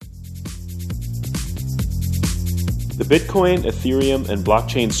Bitcoin, Ethereum, and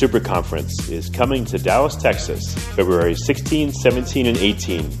Blockchain Super Conference is coming to Dallas, Texas, February 16, 17, and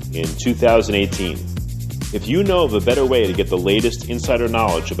 18 in 2018. If you know of a better way to get the latest insider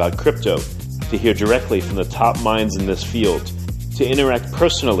knowledge about crypto, to hear directly from the top minds in this field, to interact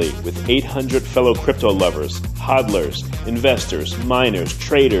personally with 800 fellow crypto lovers, hodlers, investors, miners,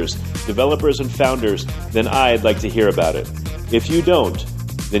 traders, developers, and founders, then I'd like to hear about it. If you don't,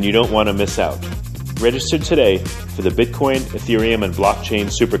 then you don't want to miss out. Register today for the Bitcoin, Ethereum, and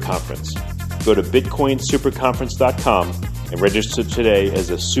Blockchain Super Conference. Go to bitcoinsuperconference.com and register today as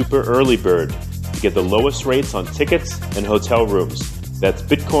a super early bird to get the lowest rates on tickets and hotel rooms. That's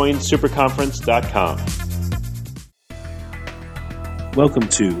bitcoinsuperconference.com. Welcome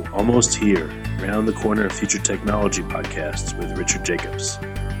to Almost Here, Round the Corner Future Technology podcast with Richard Jacobs.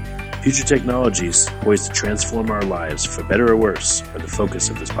 Future technologies poised to transform our lives for better or worse are the focus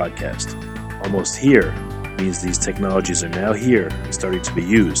of this podcast. Almost here means these technologies are now here and starting to be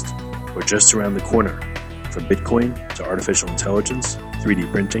used, or just around the corner, from Bitcoin to artificial intelligence,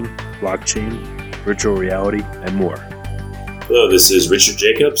 3D printing, blockchain, virtual reality, and more. Hello, this is Richard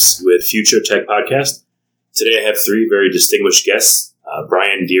Jacobs with Future Tech Podcast. Today I have three very distinguished guests,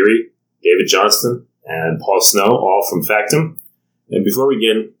 Brian Deary, David Johnston, and Paul Snow, all from Factom. And before we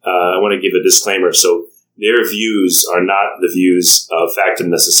begin, I want to give a disclaimer. So their views are not the views of Factom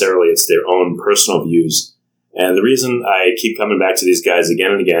necessarily. It's their own personal views. And the reason I keep coming back to these guys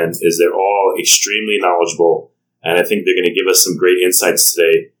again and again is they're all extremely knowledgeable. And I think they're going to give us some great insights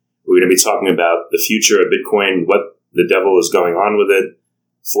today. We're going to be talking about the future of Bitcoin, what the devil is going on with it,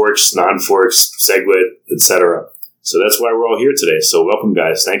 forks, non-forks, SegWit, etc. So that's why we're all here today. So welcome,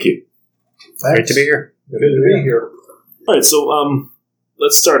 guys. Thank you. Thanks. Great to be here. Good to be here. All right, so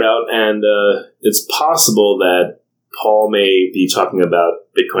let's start out, and it's possible that Paul may be talking about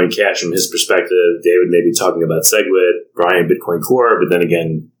Bitcoin Cash from his perspective, David may be talking about SegWit, Brian Bitcoin Core, but then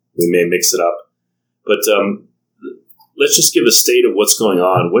again, we may mix it up. But let's just give a state of what's going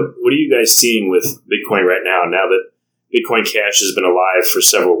on. What are you guys seeing with Bitcoin right now that Bitcoin Cash has been alive for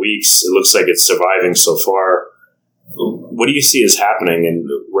several weeks? It looks like it's surviving so far. What do you see is happening, and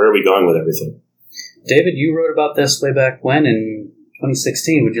where are we going with everything? David, you wrote about this way back when, in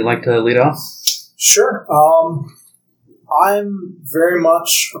 2016. Would you like to lead off? Sure. I'm very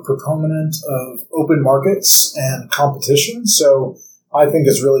much a proponent of open markets and competition, so I think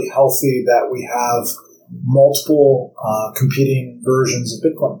it's really healthy that we have multiple competing versions of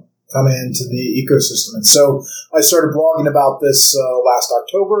Bitcoin coming into the ecosystem. And so I started blogging about this last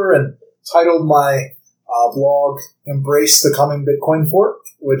October and titled my blog Embrace the Coming Bitcoin Fork,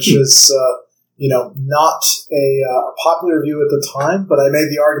 which is not a popular view at the time, but I made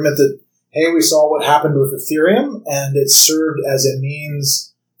the argument that, hey, we saw what happened with Ethereum, and it served as a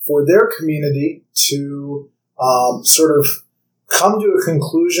means for their community to sort of come to a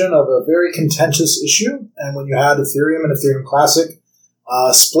conclusion of a very contentious issue. And when you had Ethereum and Ethereum Classic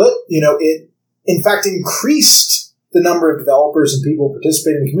split, it in fact increased the number of developers and people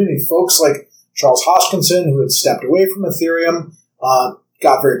participating in the community. Folks like Charles Hoskinson, who had stepped away from Ethereum,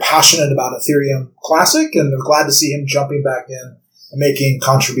 got very passionate about Ethereum Classic, and I'm glad to see him jumping back in and making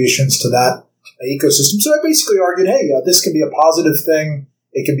contributions to that ecosystem. So I basically argued, hey, this can be a positive thing.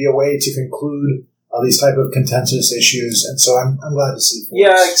 It can be a way to conclude these type of contentious issues, and so I'm glad to see.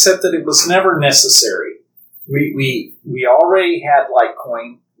 Yeah, except that it was never necessary. We already had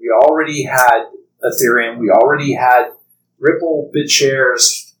Litecoin. We already had Ethereum. We already had Ripple,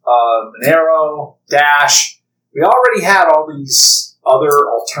 BitShares, Monero, Dash. We already had all these other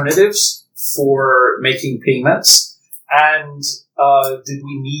alternatives for making payments. And did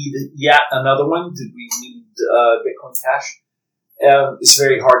we need yet another one? Did we need Bitcoin Cash? It's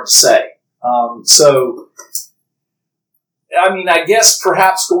very hard to say. I guess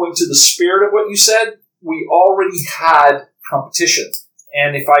perhaps going to the spirit of what you said, we already had competition.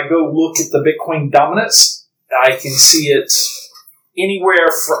 And if I go look at the Bitcoin dominance, I can see it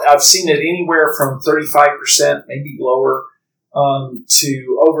I've seen it anywhere from 35%, maybe lower,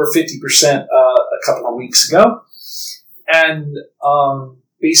 to over 50% a couple of weeks ago. And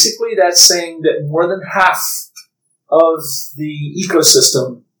basically that's saying that more than half of the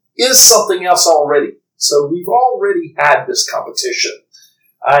ecosystem is something else already. So we've already had this competition.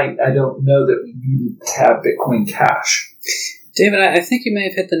 I don't know that we needed to have Bitcoin Cash. David, I think you may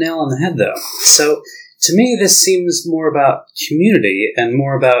have hit the nail on the head, though. So to me, this seems more about community and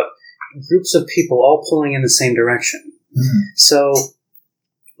more about groups of people all pulling in the same direction. Mm-hmm. So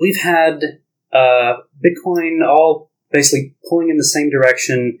we've had Bitcoin all basically pulling in the same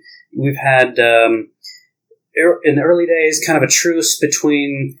direction. We've had, in the early days, kind of a truce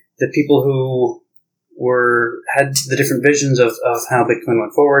between the people who had the different visions of how Bitcoin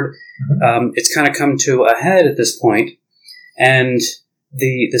went forward. It's kind of come to a head at this point, and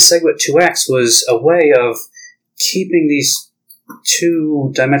the SegWit 2x was a way of keeping these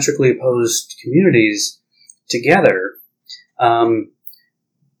two diametrically opposed communities together.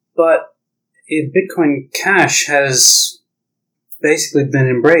 But Bitcoin Cash has basically been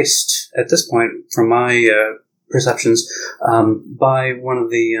embraced at this point, from my perceptions, by one of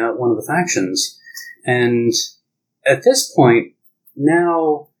the factions, and at this point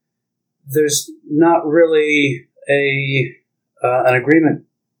now there's not really an agreement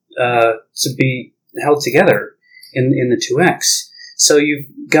to be held together in the 2x. So you've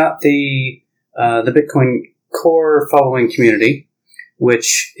got the Bitcoin Core following community,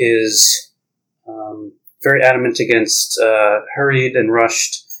 which is very adamant against hurried and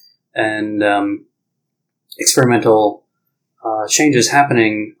rushed and experimental changes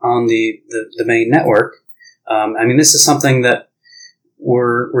happening on the main network. I mean, this is something that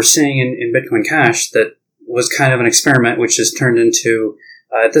we're seeing in Bitcoin Cash that was kind of an experiment, which has turned into,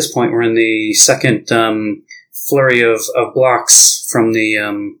 at this point, we're in the second flurry of blocks from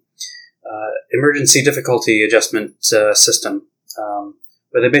the emergency difficulty adjustment system,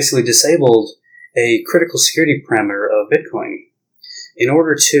 where they basically disabled a critical security parameter of Bitcoin in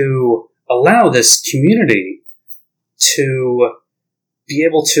order to allow this community to be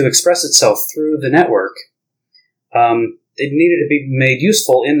able to express itself through the network. It needed to be made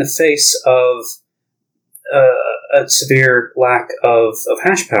useful in the face of a severe lack of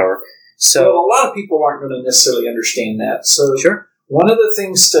hash power. So a lot of people aren't going to necessarily understand that. So sure. One of the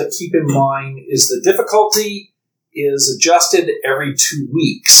things to keep in mind is the difficulty is adjusted every 2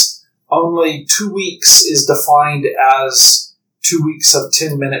 weeks. Only 2 weeks is defined as 2 weeks of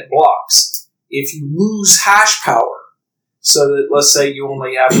 10-minute blocks. If you lose hash power, so that let's say you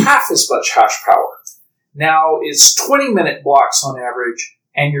only have half as much hash power, now it's 20-minute blocks on average,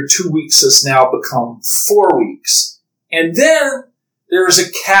 and your 2 weeks has now become 4 weeks. And then there is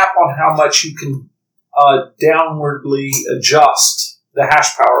a cap on how much you can downwardly adjust the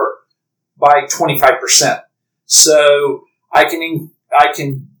hash power by 25%. So I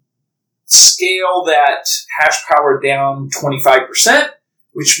can scale that hash power down 25%,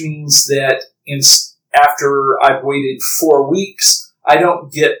 which means that after I've waited 4 weeks, I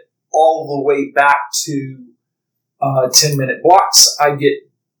don't get all the way back to 10-minute blocks. I get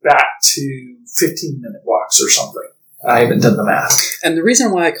back to 15-minute blocks or something. I haven't done the math. And the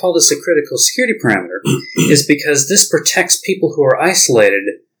reason why I call this a critical security parameter is because this protects people who are isolated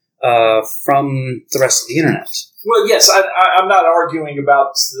from the rest of the internet. Well, yes, I'm not arguing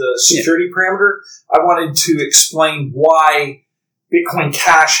about the security parameter. I wanted to explain why Bitcoin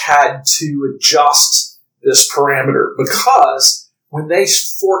Cash had to adjust this parameter, because when they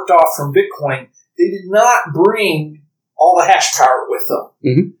forked off from Bitcoin, they did not bring all the hash power with them.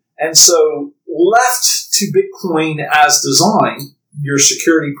 Mm-hmm. And so left to Bitcoin as designed, your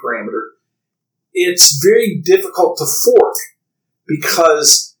security parameter, it's very difficult to fork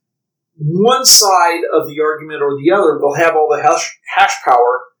because one side of the argument or the other will have all the hash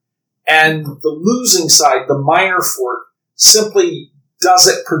power, and the losing side, the miner fork, simply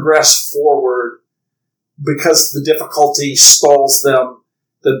doesn't progress forward because the difficulty stalls them.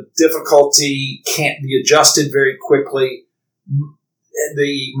 The difficulty can't be adjusted very quickly.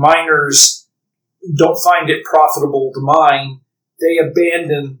 The miners don't find it profitable to mine. They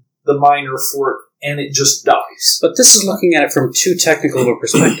abandon the miner fork and it just dies. But this is looking at it from too technical of a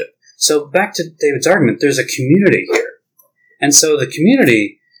perspective. So back to David's argument, there's a community here. And so the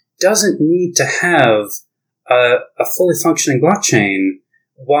community doesn't need to have a fully functioning blockchain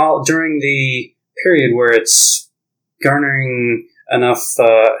during the period where it's garnering enough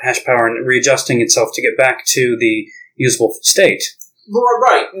hash power and readjusting itself to get back to the usable state.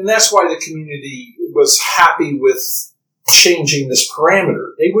 Right, and that's why the community was happy with changing this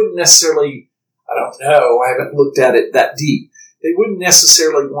parameter. They wouldn't necessarily, I don't know, I haven't looked at it that deep. They wouldn't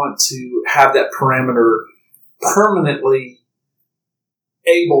necessarily want to have that parameter permanently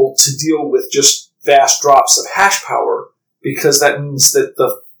able to deal with just vast drops of hash power, because that means that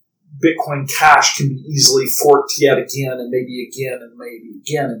the Bitcoin Cash can be easily forked yet again and maybe again and maybe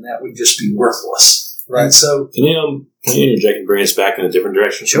again, and that would just be worthless. Right. And so, can you interject and bring us back in a different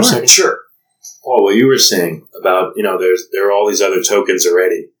direction for a second? Sure. Paul, what you were saying about, there are all these other tokens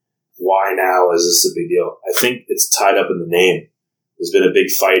already. Why now is this a big deal? I think it's tied up in the name. There's been a big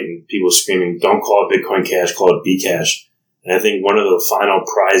fight and people screaming, don't call it Bitcoin Cash, call it Bcash. And I think one of the final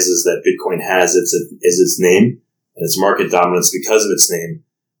prizes that Bitcoin has is its name and its market dominance because of its name.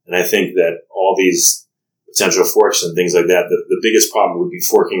 And I think that all these potential forks and things like that, the biggest problem would be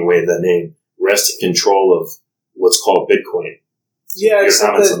forking away that name, wrest in control of what's called Bitcoin. Yeah, Your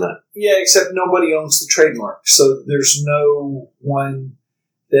comments on that? Yeah, except nobody owns the trademark, so there's no one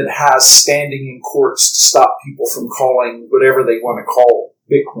that has standing in courts to stop people from calling whatever they want to call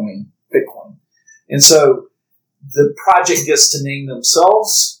Bitcoin. And so the project gets to name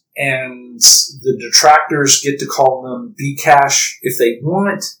themselves, and the detractors get to call them Bcash if they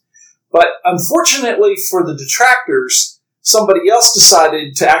want. But unfortunately for the detractors, somebody else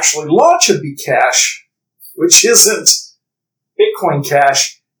decided to actually launch a Bcash, which isn't Bitcoin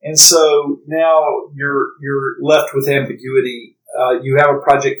Cash, and so now you're left with ambiguity. You have a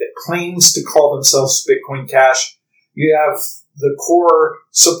project that claims to call themselves Bitcoin Cash. You have the core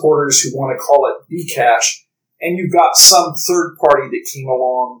supporters who want to call it Bcash, and you've got some third party that came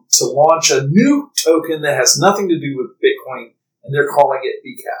along to launch a new token that has nothing to do with Bitcoin, and they're calling it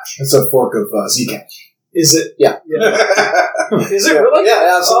Bcash. It's a fork of Zcash. Is it? Yeah. Is it really?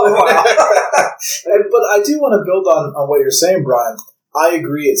 Yeah, absolutely. Oh, wow. But I do want to build on what you're saying, Brian. I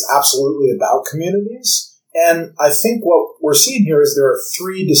agree it's absolutely about communities. And I think what we're seeing here is there are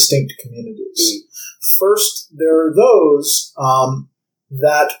three distinct communities. First, there are those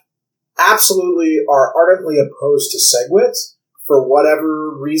that absolutely are ardently opposed to SegWit for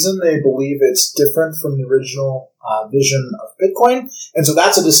whatever reason. They believe it's different from the original vision of Bitcoin. And so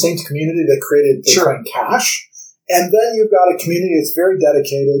that's a distinct community that created Bitcoin Cash. And then you've got a community that's very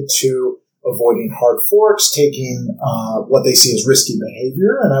dedicated to avoiding hard forks, taking what they see as risky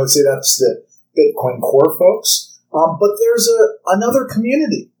behavior. And I would say that's the Bitcoin core folks. But there's another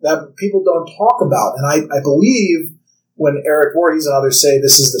community that people don't talk about. And I believe when Eric Voorhees and others say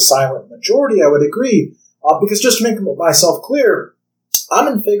this is the silent majority, I would agree. Because just to make myself clear, I'm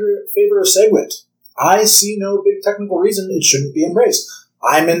in favor of SegWit. I see no big technical reason it shouldn't be embraced.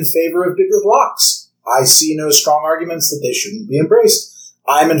 I'm in favor of bigger blocks. I see no strong arguments that they shouldn't be embraced.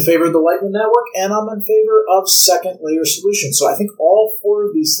 I'm in favor of the Lightning Network, and I'm in favor of second-layer solutions. So I think all four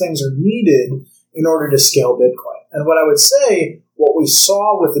of these things are needed in order to scale Bitcoin. And what I would say, what we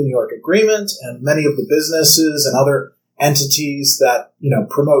saw with the New York Agreement and many of the businesses and other entities that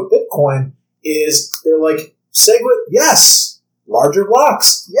promote Bitcoin is they're like, SegWit, yes. Larger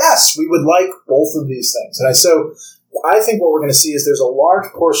blocks, yes. We would like both of these things. And so I think what we're going to see is there's a large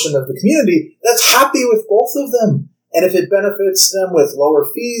portion of the community that's happy with both of them. And if it benefits them with lower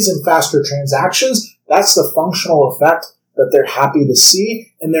fees and faster transactions, that's the functional effect that they're happy to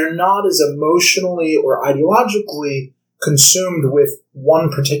see. And they're not as emotionally or ideologically consumed with one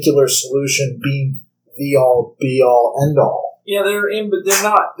particular solution being the all, be all, end all. Yeah, they're in, but they're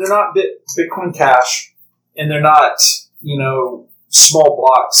not Bitcoin Cash, and they're not, small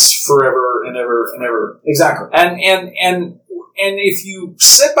blocks forever and ever and ever. Exactly. And if you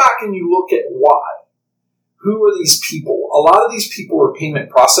sit back and you look at why, who are these people? A lot of these people are payment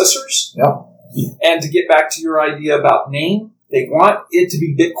processors. Yeah. And to get back to your idea about name, they want it to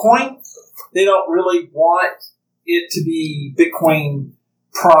be Bitcoin. They don't really want it to be Bitcoin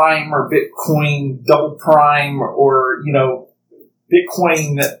Prime or Bitcoin Double Prime or,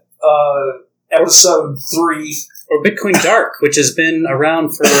 Bitcoin Episode 3. Or Bitcoin Dark, which has been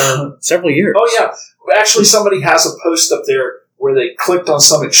around for several years. Oh, yeah. Actually, somebody has a post up there where they clicked on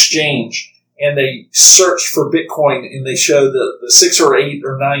some exchange and they searched for Bitcoin and they show the 6 or 8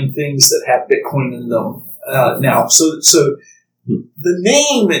 or 9 things that have Bitcoin in them now. So the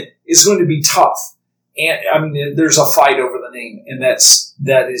name is going to be tough. And there's a fight over the name, and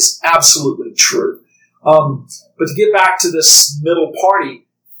that is absolutely true. But to get back to this middle party,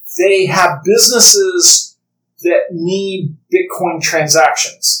 they have businesses that need Bitcoin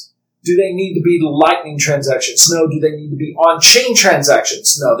transactions. Do they need to be Lightning transactions? No. Do they need to be on-chain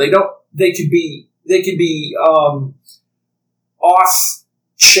transactions? No, they don't. They could be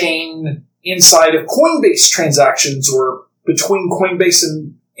off-chain inside of Coinbase transactions or between Coinbase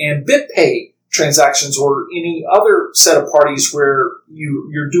and BitPay transactions or any other set of parties where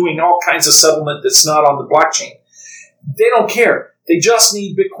you're doing all kinds of settlement that's not on the blockchain. They don't care. They just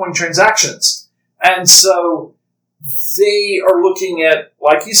need Bitcoin transactions. And so they are looking at,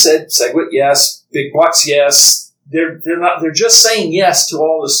 like you said, SegWit, yes. Big blocks, yes. They're just saying yes to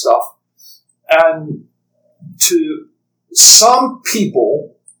all this stuff. And to some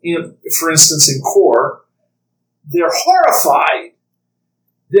people, for instance, in Core, they're horrified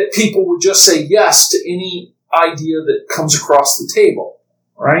that people would just say yes to any idea that comes across the table,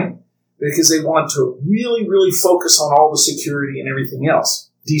 right? Because they want to really, really focus on all the security and everything else.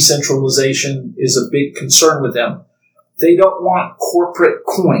 Decentralization is a big concern with them. They don't want corporate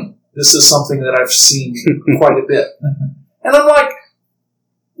coin. This is something that I've seen quite a bit. And I'm like,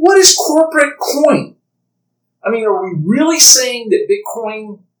 what is corporate coin? Are we really saying that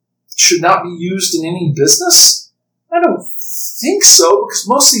Bitcoin should not be used in any business? I don't think so, because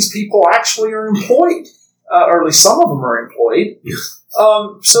most of these people actually are employed, or at least some of them are employed.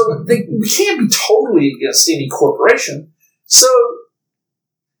 So we can't be totally against any corporation. So,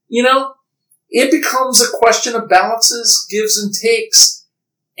 it becomes a question of balances, gives and takes,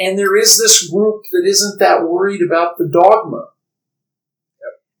 and there is this group that isn't that worried about the dogma.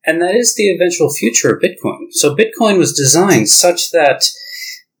 And that is the eventual future of Bitcoin. So Bitcoin was designed such that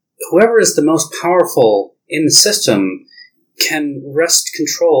whoever is the most powerful in the system can wrest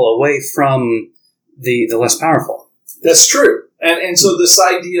control away from the less powerful. That's true. And so this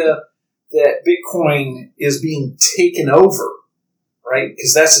idea that Bitcoin is being taken over, right?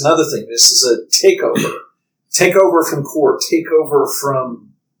 Because that's another thing. This is a takeover. Takeover from core, takeover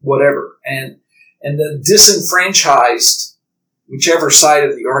from whatever. And the disenfranchised, whichever side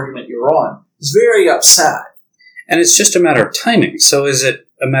of the argument you're on, is very upset. And it's just a matter of timing. So is it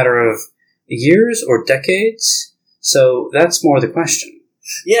a matter of years or decades? So that's more the question.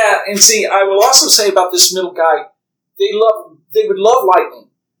 Yeah, and see, I will also say about this middle guy, they would love Lightning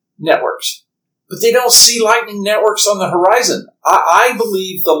networks, but they don't see Lightning networks on the horizon. I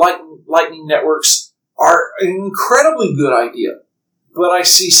believe the Lightning networks are an incredibly good idea, but I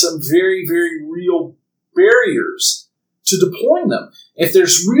see some very, very real barriers to deploying them. If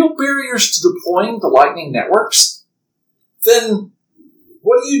there's real barriers to deploying the Lightning networks, then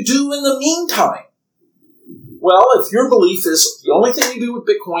what do you do in the meantime? Well, if your belief is the only thing you do with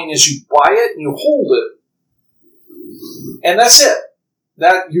Bitcoin is you buy it and you hold it, and that's it,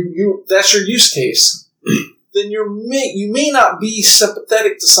 that's your use case, then you may not be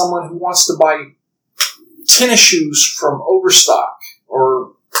sympathetic to someone who wants to buy tennis shoes from Overstock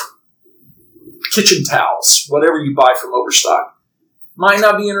or kitchen towels, whatever you buy from Overstock. Might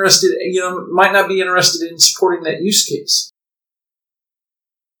not be interested in supporting that use case.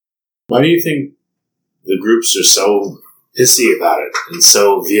 Why do you think the groups are so pissy about it and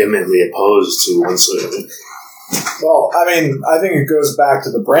so vehemently opposed to one solution? Well, I think it goes back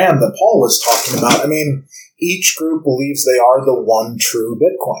to the brand that Paul was talking about. Each group believes they are the one true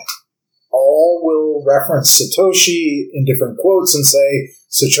Bitcoin. All will reference Satoshi in different quotes and say,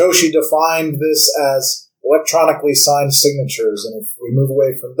 Satoshi defined this as electronically signed signatures, and if we move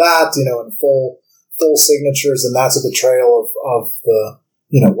away from that, in full signatures, then that's a betrayal of the,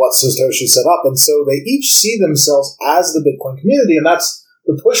 what Satoshi set up. And so they each see themselves as the Bitcoin community, and that's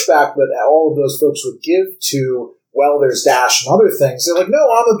the pushback that all of those folks would give to, well, there's Dash and other things. They're like, no,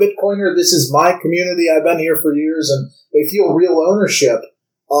 I'm a Bitcoiner. This is my community. I've been here for years, and they feel real ownership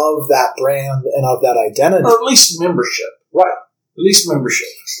of that brand and of that identity. Or at least membership. Right. At least membership.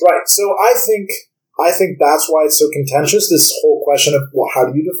 Right. So I think that's why it's so contentious. This whole question of, well, how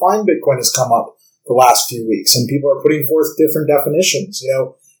do you define Bitcoin has come up the last few weeks, and people are putting forth different definitions.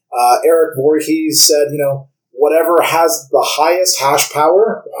 Eric Voorhees said, whatever has the highest hash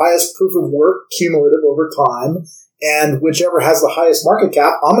power, highest proof of work cumulative over time, and whichever has the highest market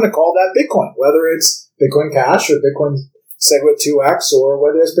cap, I'm going to call that Bitcoin, whether it's Bitcoin Cash or Bitcoin SegWit 2x or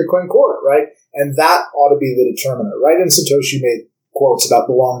whether it's Bitcoin Core, right? And that ought to be the determiner, right? And Satoshi made quotes about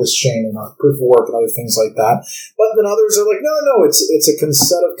the longest chain and proof of work and other things like that. But then others are like, no, it's a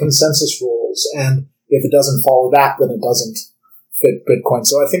set of consensus rules, and if it doesn't follow that, then it doesn't fit Bitcoin.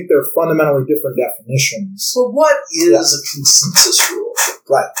 So I think they're fundamentally different definitions. Well, what is a consensus rule?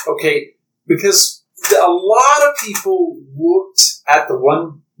 Right. Okay, because a lot of people looked at the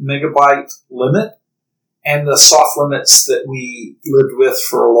 1 megabyte limit and the soft limits that we lived with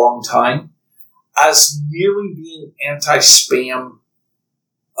for a long time as merely being anti-spam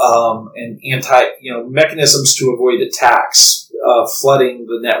and mechanisms to avoid attacks, flooding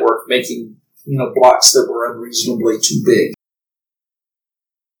the network, making blocks that were unreasonably too big.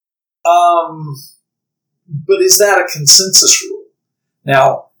 But is that a consensus rule?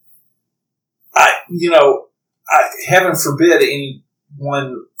 Now, heaven forbid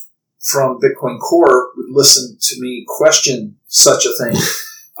anyone from Bitcoin Core would listen to me question such a thing.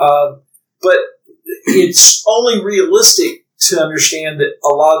 But it's only realistic to understand that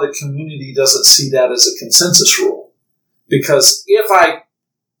a lot of the community doesn't see that as a consensus rule. Because if I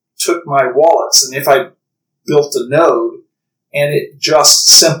took my wallets and if I built a node and it just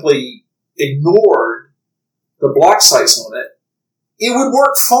simply ignored the block size limit, it would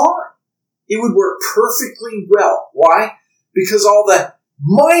work fine. It would work perfectly well. Why? Because all the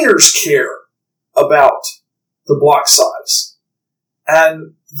miners care about the block size.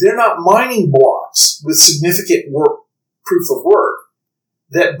 And they're not mining blocks with significant proof of work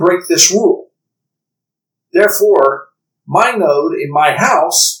that break this rule. Therefore, my node in my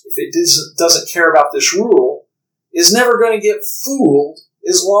house, if it doesn't care about this rule, is never going to get fooled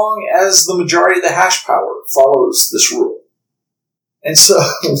as long as the majority of the hash power follows this rule. And so...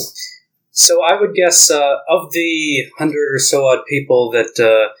 So I would guess of the 100 or so odd people that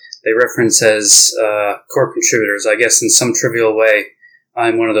they reference as core contributors, I guess in some trivial way,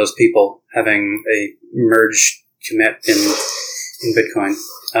 I'm one of those people having a merge commit in Bitcoin.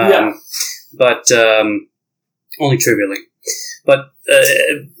 But only trivially. But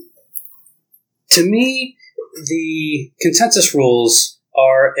to me, the consensus rules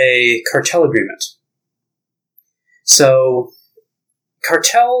are a cartel agreement. So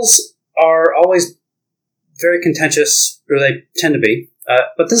cartels are always very contentious, or they tend to be.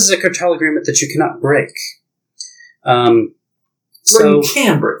 But this is a cartel agreement that you cannot break. So you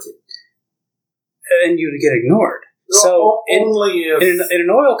can break it. And you would get ignored. So only if... In an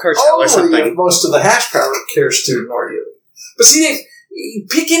oil cartel or something... Only if most of the hash power cares to ignore you. But see,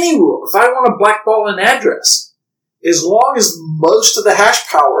 pick any rule. If I want to blackball an address, as long as most of the hash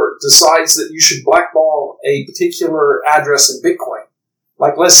power decides that you should blackball a particular address in Bitcoin,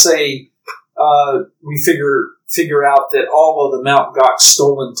 like let's say we figure out that all of the Mt. Gox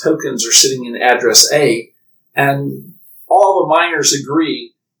stolen tokens are sitting in address A, and all the miners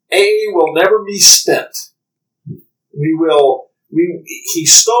agree A will never be spent. He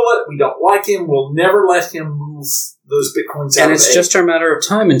stole it, we don't like him, we'll never let him move those Bitcoins out. And it's just a matter of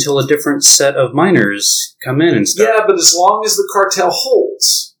time until a different set of miners come in and start. Yeah, but as long as the cartel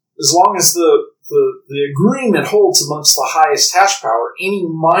holds, as long as the agreement holds amongst the highest hash power, any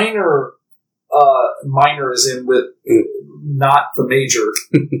minor is in with, not the major,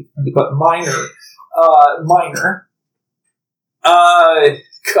 but minor,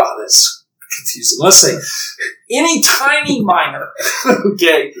 God, that's confusing. Let's say any tiny miner,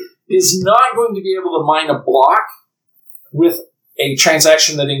 okay, is not going to be able to mine a block with a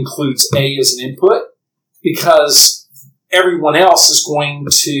transaction that includes A as an input, because everyone else is going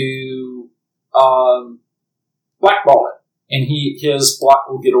to blackball it, and his block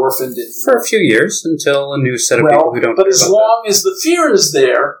will get orphaned for a few years until a new set of people who don't. But as long as the fear is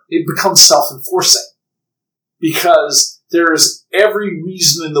there, it becomes self-enforcing, because there is every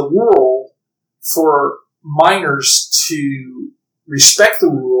reason in the world for miners to respect the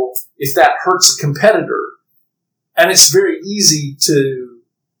rule if that hurts a competitor. And it's very easy to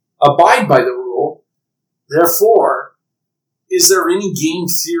abide by the rule. Therefore, is there any game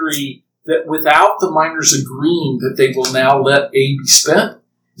theory that without the miners agreeing that they will now let A be spent,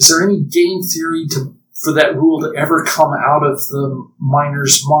 is there any game theory for that rule to ever come out of the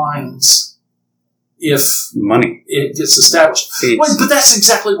miners' minds if money it gets established? Well, but that's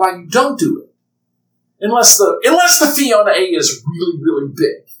exactly why you don't do it. Unless the fee on A is really, really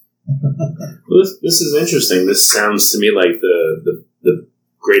big. Well, this is interesting. This sounds to me like the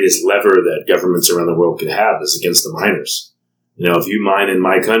greatest lever that governments around the world could have is against the miners. You know, if you mine in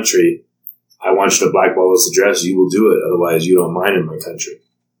my country, I want you to blackball this address, you will do it. Otherwise, you don't mine in my country.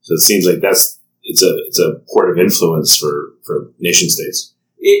 So it seems like it's a port of influence for nation states.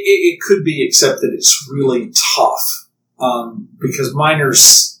 It could be, except that it's really tough because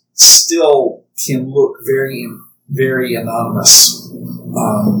miners still can look very, very anonymous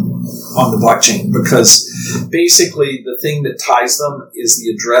on the blockchain, because basically the thing that ties them is the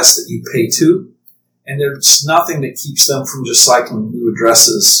address that you pay to, and there's nothing that keeps them from just cycling new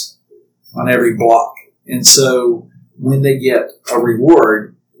addresses on every block. And so when they get a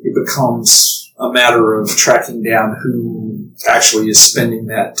reward, it becomes a matter of tracking down who actually is spending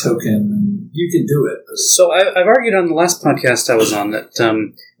that token, and you can do it. So I've argued on the last podcast I was on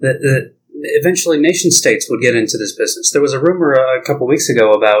that eventually nation states would get into this business. There was a rumor a couple weeks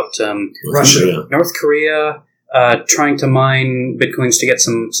ago about Russia, North Korea trying to mine Bitcoins to get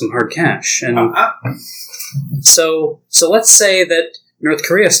some hard cash. And so let's say that North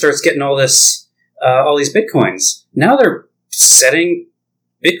Korea starts getting all these Bitcoins. Now they're setting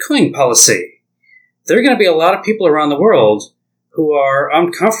Bitcoin policy. There are going to be a lot of people around the world who are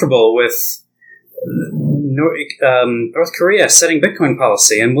uncomfortable with North Korea setting Bitcoin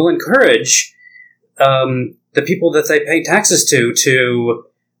policy, and will encourage the people that they pay taxes to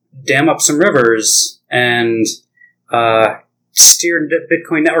dam up some rivers and steer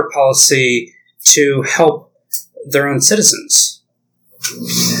Bitcoin network policy to help their own citizens.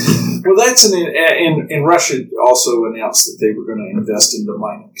 Well, that's in Russia also announced that they were going to invest into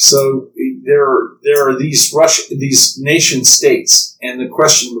mining. So there are these nation states, and the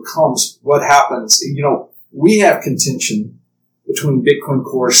question becomes, what happens? You know, we have contention between Bitcoin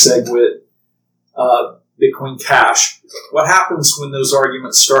Core, SegWit, Bitcoin Cash. What happens when those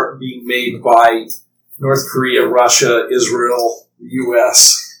arguments start being made by North Korea, Russia, Israel, the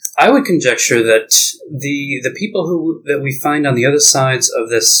U.S.? I would conjecture that the people that we find on the other sides of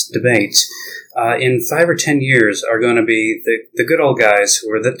this debate in 5 or 10 years are going to be the good old guys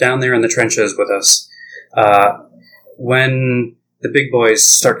who are down there in the trenches with us when the big boys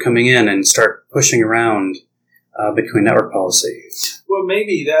start coming in and start pushing around Bitcoin network policy. Well,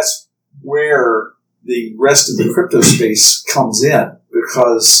 maybe that's where the rest of the crypto space comes in,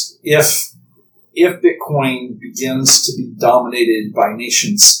 because if Bitcoin begins to be dominated by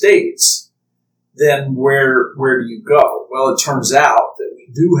nation states, then where do you go? Well, it turns out that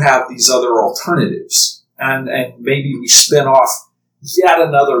we do have these other alternatives, and maybe we spin off yet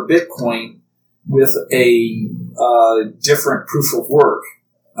another Bitcoin with a different proof of work,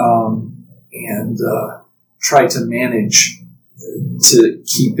 and try to manage to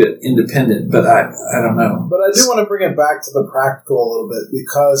keep it independent, but I don't know. But I do want to bring it back to the practical a little bit,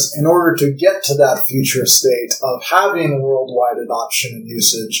 because in order to get to that future state of having worldwide adoption and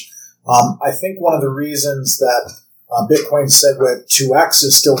usage, I think one of the reasons that Bitcoin SegWit 2x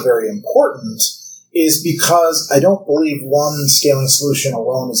is still very important is because I don't believe one scaling solution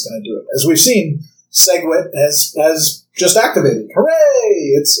alone is going to do it. As we've seen, SegWit has just activated.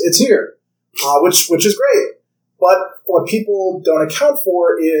 Hooray! It's here, which is great. But what people don't account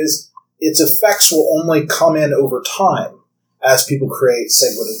for is its effects will only come in over time as people create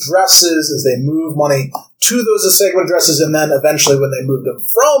SegWit addresses, as they move money to those SegWit addresses, and then eventually when they move them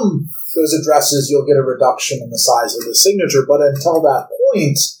from those addresses, you'll get a reduction in the size of the signature. But until that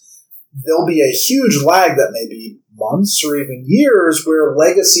point, there'll be a huge lag that may be months or even years where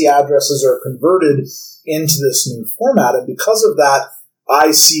legacy addresses are converted into this new format. And because of that,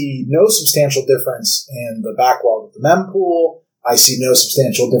 I see no substantial difference in the backlog of the mempool. I see no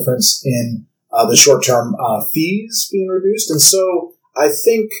substantial difference in the short-term fees being reduced. And so I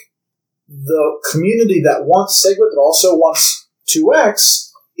think the community that wants SegWit but also wants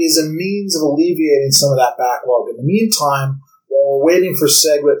 2x is a means of alleviating some of that backlog. In the meantime, while we're waiting for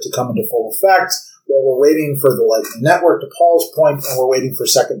SegWit to come into full effect, while we're waiting for the Lightning Network, to Paul's point, and we're waiting for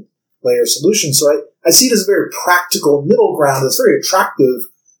second layer solutions. So I see it as a very practical middle ground that's very attractive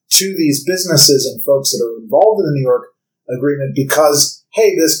to these businesses and folks that are involved in the New York Agreement because,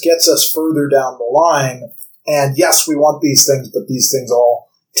 hey, this gets us further down the line. And yes, we want these things, but these things all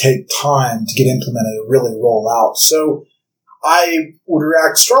take time to get implemented and really roll out. So I would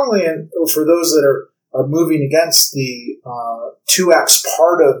react strongly, and for those that are moving against the 2x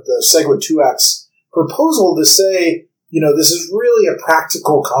part of the SegWit 2x proposal, to say, this is really a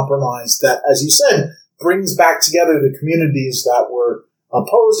practical compromise that, as you said, brings back together the communities that were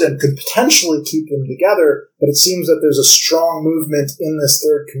opposed and could potentially keep them together. But it seems that there's a strong movement in this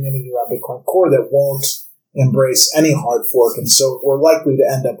third community around Bitcoin Core that won't embrace any hard fork, and so we're likely to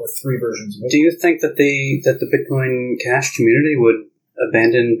end up with 3 versions of it. Do you think that the Bitcoin Cash community would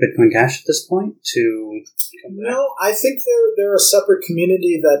abandon Bitcoin Cash at this point to come back? No, I think they're a separate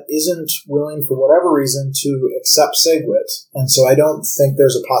community that isn't willing, for whatever reason, to accept SegWit, and so I don't think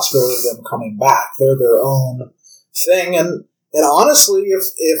there's a possibility of them coming back. They're their own thing, and honestly,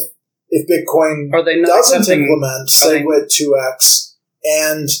 if Bitcoin doesn't implement SegWit 2x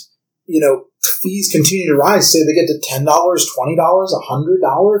and fees continue to rise, say they get to $10, $20,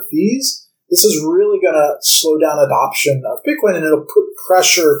 $100 fees, this is really going to slow down adoption of Bitcoin, and it'll put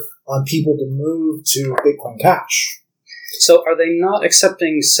pressure on people to move to Bitcoin Cash. So are they not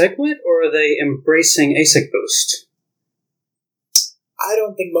accepting SegWit, or are they embracing ASIC Boost? I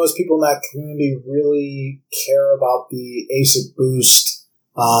don't think most people in that community really care about the ASIC Boost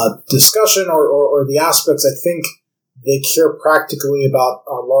discussion or the aspects. I think they care practically about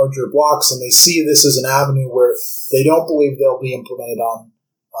larger blocks, and they see this as an avenue where they don't believe they'll be implemented on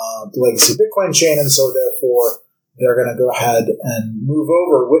the legacy Bitcoin chain, and so therefore they're going to go ahead and move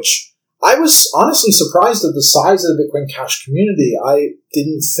over, which I was honestly surprised at the size of the Bitcoin Cash community. I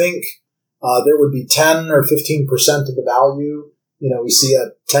didn't think there would be 10 or 15% of the value. We see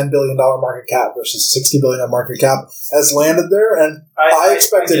a $10 billion market cap versus $60 billion market cap has landed there, and I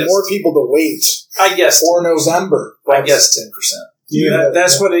expected more people to wait. I guess for November. I guess 10%.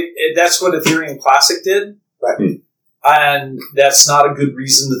 That's what Ethereum Classic did, right? And that's not a good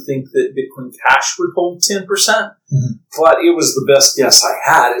reason to think that Bitcoin Cash would hold 10%. Mm-hmm. But it was the best guess I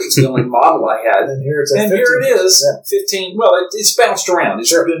had. It was the only model I had, and here it is, 15. Well, it's bounced around.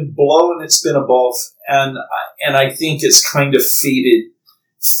 It's been below and it's been above, and I think it's kind of faded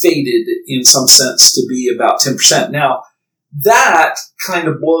in some sense to be about 10%. Now, that kind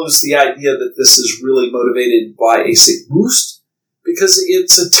of blows the idea that this is really motivated by ASIC Boost, because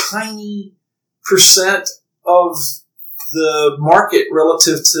it's a tiny percent of the market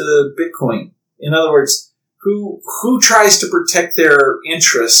relative to Bitcoin. In other words, who tries to protect their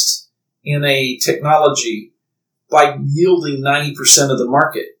interest in a technology by yielding 90% of the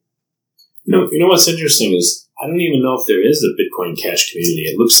market? You know what's interesting is I don't even know if there is a Bitcoin Cash community.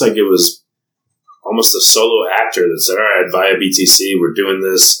 It looks like it was almost a solo actor that said, all right, buy a BTC, we're doing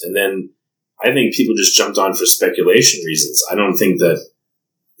this. And then I think people just jumped on for speculation reasons. I don't think that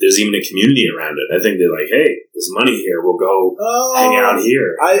there's even a community around it. I think they're like, hey, there's money here. We'll go hang out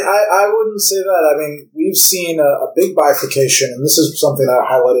here. I wouldn't say that. I mean, we've seen a big bifurcation, and this is something that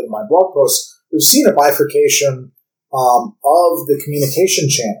I highlighted in my blog post. We've seen a bifurcation of the communication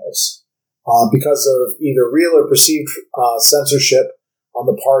channels because of either real or perceived censorship on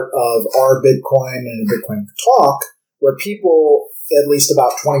the part of our Bitcoin and Bitcoin Talk, where people, at least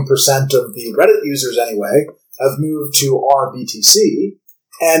about 20% of the Reddit users anyway, have moved to our BTC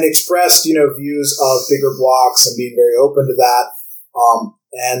and expressed, views of bigger blocks and being very open to that.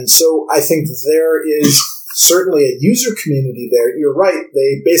 And so I think there is certainly a user community there. You're right.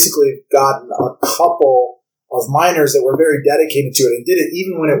 They basically gotten a couple of miners that were very dedicated to it and did it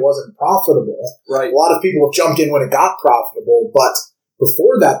even when it wasn't profitable. Right. A lot of people have jumped in when it got profitable, but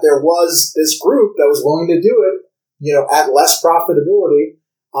before that, there was this group that was willing to do it, at less profitability.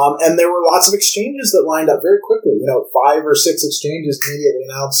 And there were lots of exchanges that lined up very quickly. 5 or 6 exchanges immediately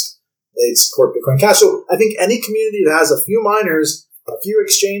announced they'd support Bitcoin Cash. So I think any community that has a few miners, a few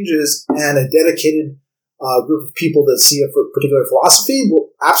exchanges, and a dedicated group of people that see a particular philosophy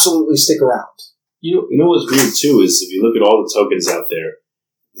will absolutely stick around. You know what's weird too is if you look at all the tokens out there,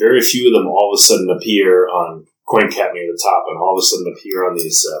 very few of them all of a sudden appear on CoinCap near the top, and all of a sudden appear on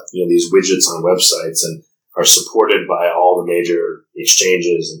these these widgets on websites and are supported by all the major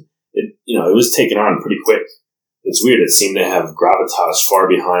exchanges. And it was taken on pretty quick. It's weird. It seemed to have gravitas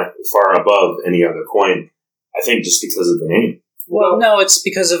far above any other coin. I think just because of the name. Well, no, it's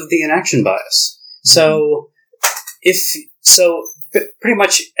because of the inaction bias. So, pretty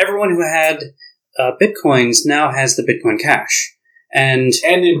much everyone who had Bitcoins now has the Bitcoin Cash, and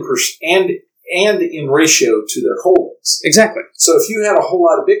in ratio to their holdings. Exactly. So if you had a whole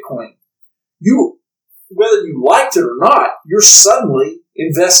lot of Bitcoin, whether you liked it or not, you're suddenly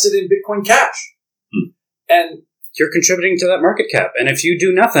invested in Bitcoin Cash. And you're contributing to that market cap. And if you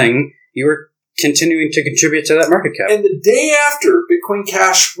do nothing, you're continuing to contribute to that market cap. And the day after Bitcoin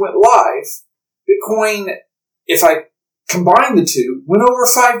Cash went live, Bitcoin, if I combine the two, went over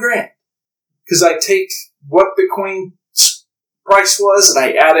 $5,000. Because I take what Bitcoin's price was and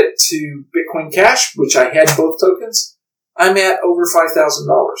I add it to Bitcoin Cash, which I had both tokens, I'm at over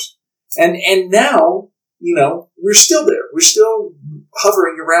 $5,000. And now, we're still there. We're still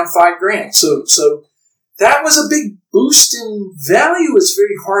hovering around $5,000. So that was a big boost in value. It's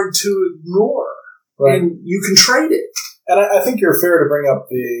very hard to ignore. Right. And you can trade it. And I think you're fair to bring up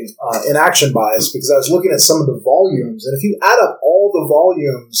the inaction bias, because I was looking at some of the volumes, and if you add up all the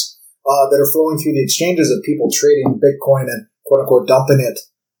volumes that are flowing through the exchanges of people trading Bitcoin and quote-unquote dumping it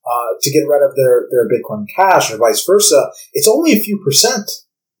to get rid of their Bitcoin Cash or vice versa, it's only a few percent,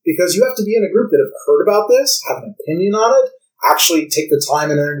 because you have to be in a group that have heard about this, have an opinion on it, actually take the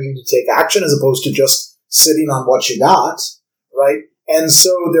time and energy to take action as opposed to just sitting on what you got, right? And so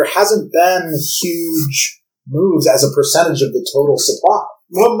there hasn't been huge moves as a percentage of the total supply.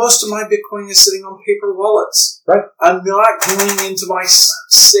 Well, most of my Bitcoin is sitting on paper wallets. Right. I'm not going into my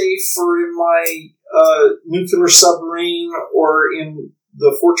safe or in my nuclear submarine or in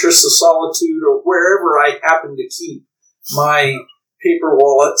the Fortress of Solitude or wherever I happen to keep my paper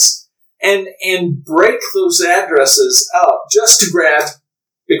wallets and break those addresses up just to grab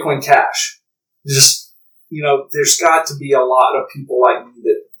Bitcoin Cash. Just, there's got to be a lot of people like me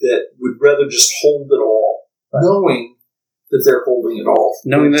that would rather just hold it all, right, knowing that they're holding it all.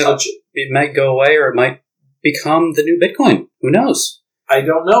 Knowing that it might go away or it might become the new Bitcoin. Who knows? I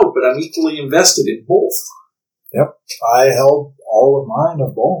don't know, but I'm equally invested in both. Yep. I held all of mine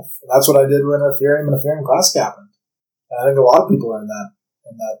of both. That's what I did when Ethereum and Ethereum Classic happened. And I think a lot of people are in that,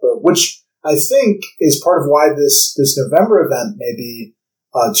 but which I think is part of why this November event may be,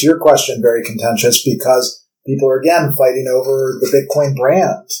 to your question, very contentious, because people are again fighting over the Bitcoin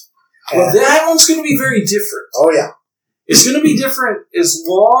brand. Well, that one's going to be very different. Oh yeah. It's going to be different as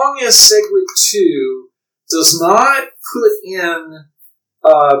long as SegWit 2 does not put in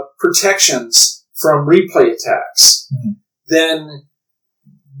protections from replay attacks. Mm-hmm. Then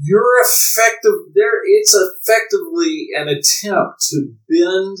it's effectively an attempt to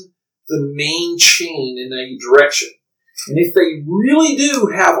bend the main chain in a direction. And if they really do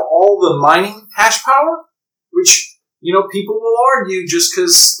have all the mining hash power, which, people will argue just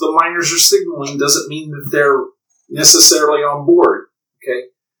because the miners are signaling doesn't mean that they're necessarily on board, okay?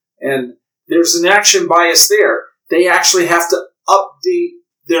 And there's an action bias there. They actually have to update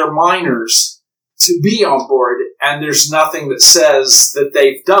their miners to be on board, and there's nothing that says that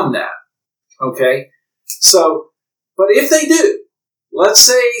they've done that. Okay? So, but if they do, let's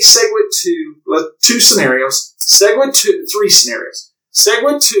say two scenarios, three scenarios.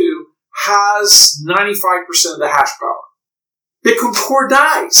 SegWit 2 has 95% of the hash power. Bitcoin Core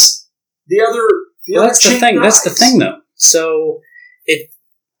dies. That's the thing. That's the thing, though. So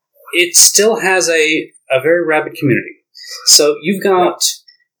it still has a very rabid community. So you've got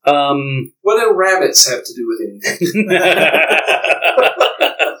what do rabbits have to do with anything?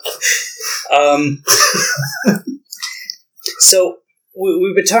 So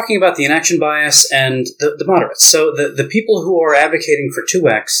we've been talking about the inaction bias and the moderates. So the people who are advocating for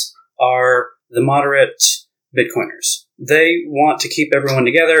 2x are the moderate Bitcoiners. They want to keep everyone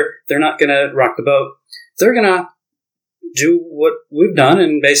together. They're not going to rock the boat. They're going to do what we've done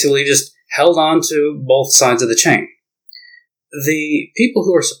and basically just held on to both sides of the chain. The people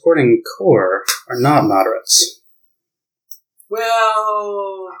who are supporting Core are not moderates.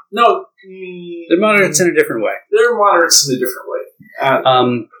 Well, no. They're moderates in a different way. They're moderates in a different way.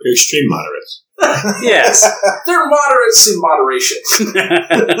 They're extreme moderates. Yes. They're moderates in moderation.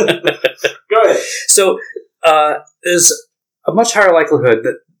 Go ahead. So there's a much higher likelihood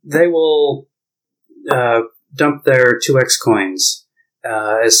that they will dump their 2x coins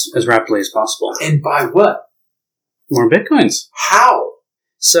as rapidly as possible. And by what? More Bitcoins. How?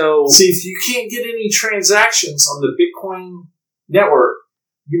 So see, if you can't get any transactions on the Bitcoin network,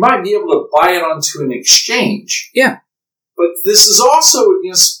 you might be able to buy it onto an exchange. Yeah. But this is also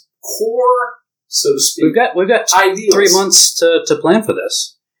against Core, so to speak. We've got ideals. 3 months to plan for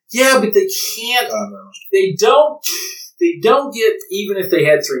this. Yeah, but they can't. They don't get, even if they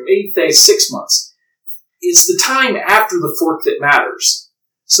had 3, maybe if they had 6 months. It's the time after the fork that matters.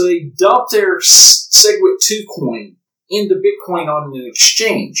 So they dump their SegWit 2 coin into Bitcoin on an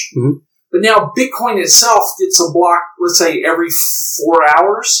exchange. Mm-hmm. But now Bitcoin itself gets a block, let's say, every 4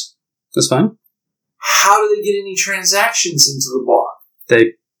 hours. That's fine. How do they get any transactions into the block?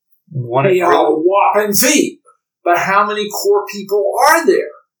 They want to pay a whopping fee. But how many Core people are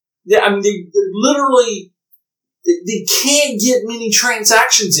there? They literally, they can't get many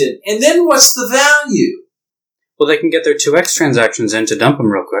transactions in. And then what's the value? Well, they can get their 2x transactions in to dump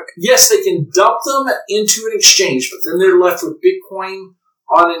them real quick. Yes, they can dump them into an exchange, but then they're left with Bitcoin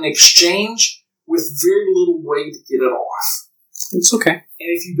on an exchange with very little way to get it off. It's okay. And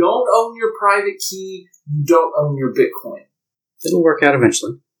if you don't own your private key, you don't own your Bitcoin. It'll work out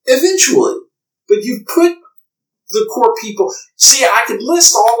eventually. Eventually. But you've put the Core people... See, I could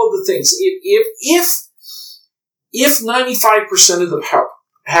list all of the things. If 95% of the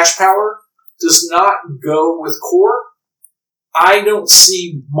hash power does not go with Core, I don't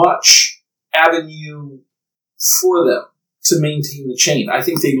see much avenue for them to maintain the chain. I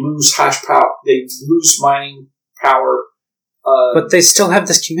think they lose hash power. They lose mining power. But they still have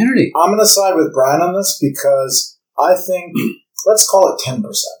this community. I'm going to side with Brian on this because I think, let's call it 10%.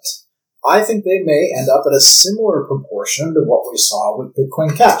 I think they may end up at a similar proportion to what we saw with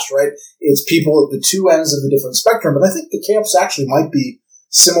Bitcoin Cash, right? It's people at the two ends of the different spectrum, but I think the camps actually might be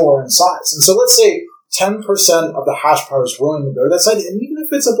similar in size. And so let's say 10% of the hash power is willing to go to that side, and even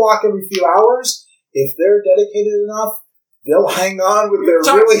if it's a block every few hours, if they're dedicated enough, they'll hang on with their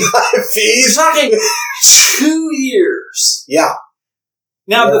really high fees. You're talking 2 years. Yeah.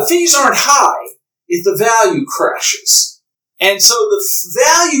 Now, the fees aren't high if the value crashes. And so the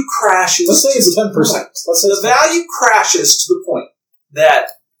value crashes... Let's say it's 10%. Let's say the value crashes to the point that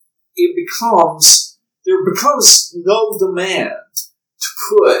there becomes no demand to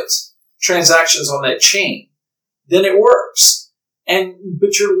put transactions on that chain. Then it works.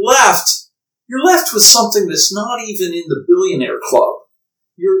 But you're left with something that's not even in the billionaire club.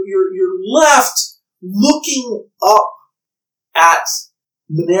 You're left looking up at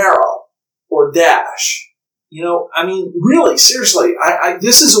Monero or Dash. Really, seriously,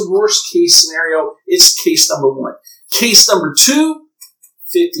 this is a worst case scenario. It's case number 1. Case number 2,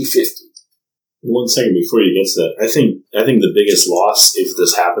 50-50. 1 second before you get to that, I think the biggest loss, if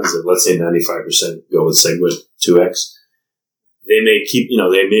this happens, if let's say 95% go with SegWit 2x, they may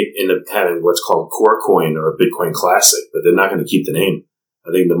end up having what's called Core Coin or a Bitcoin Classic, but they're not going to keep the name.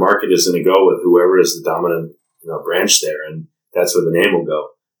 I think the market is going to go with whoever is the dominant branch there, and that's where the name will go.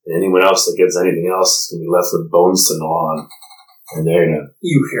 And anyone else that gets anything else is going to be left with bones to gnaw on. And they're going to...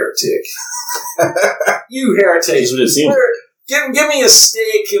 You heretic. You heretic. That's what it seems. Give me a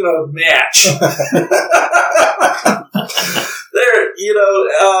steak and a match.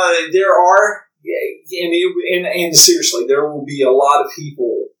 There are, and seriously, there will be a lot of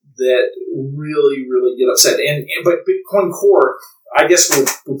people that really, really get upset. But Bitcoin Core, I guess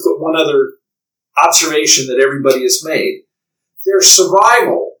we'll put one other observation that everybody has made. Their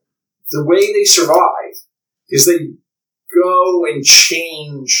survival, the way they survive, is they go and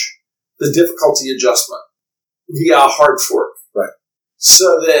change the difficulty adjustment via a hard fork. Right.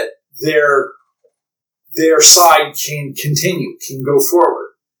 So that their side can continue, can go forward.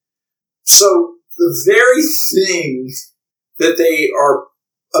 So the very thing that they are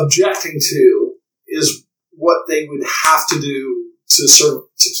objecting to is what they would have to do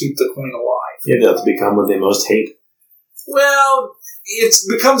to keep the coin alive. Yeah, that's become what they most hate. Well, it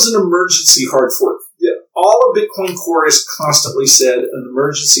becomes an emergency hard fork. All of Bitcoin Core has constantly said an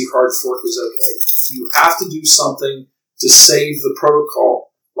emergency hard fork is okay. If you have to do something to save the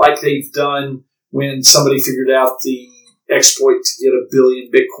protocol, like they've done when somebody figured out the exploit to get 1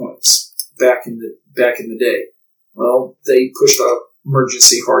 billion Bitcoins back in the day. Well, they pushed an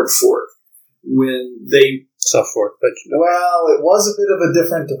emergency hard fork. When they soft fork, but well, it was a bit of a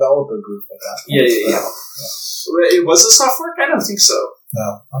different developer group at that point. Yeah. It was a soft fork? I don't think so.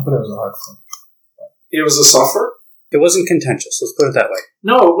 No, I thought it was a hard fork. It was a soft fork? It wasn't contentious. Let's put it that way.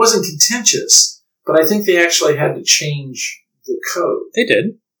 No, it wasn't contentious, but I think they actually had to change the code. They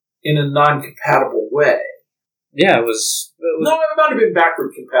did in a non-compatible way. Yeah, it was no, it might have been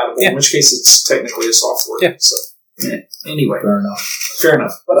backward compatible. Yeah. In which case, it's technically a soft fork. Yeah. So anyway, fair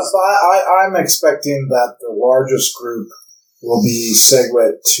enough. But I'm expecting that the largest group will be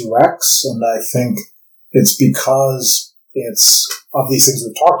SegWit 2x, and I think it's because it's of these things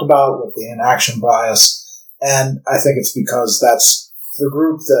we've talked about with the inaction bias, and I think it's because that's the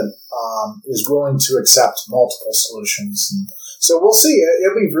group that is willing to accept multiple solutions. And so we'll see.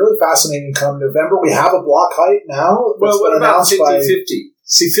 It'll be really fascinating come November. We have a block height now. Well, what about 50-50?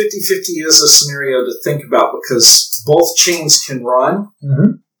 See, 50-50 is a scenario to think about because both chains can run,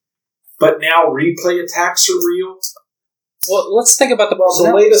 but now replay attacks are real. Well, let's think about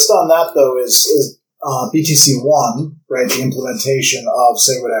the latest on that, though, is BTC1, right, the implementation of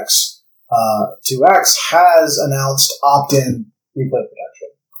SegWit 2x, has announced opt-in replay protection.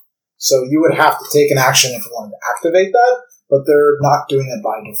 So you would have to take an action if you wanted to activate that, but they're not doing it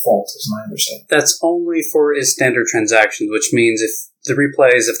by default, is my understanding. That's only for its standard transactions, which means if the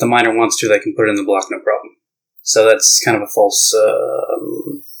replays, if the miner wants to, they can put it in the block, no problem. So that's kind of a false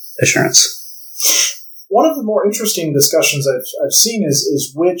assurance. One of the more interesting discussions I've seen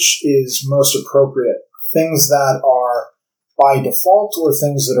is which is most appropriate, things that are by default or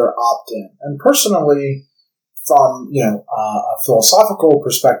things that are opt-in. And personally, from a philosophical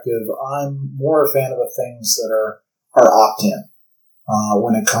perspective, I'm more a fan of the things that are opt-in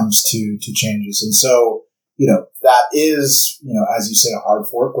when it comes to changes. And so, that is, as you say, a hard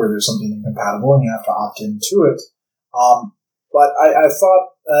fork where there's something incompatible and you have to opt into it. But I thought,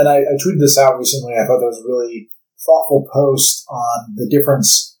 and I tweeted this out recently, I thought that was a really thoughtful post on the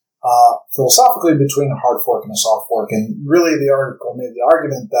difference philosophically between a hard fork and a soft fork. And really the article made the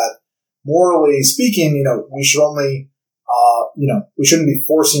argument that morally speaking, we should only, we shouldn't be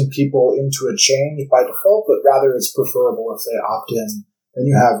forcing people into a change by default, but rather it's preferable if they opt in, then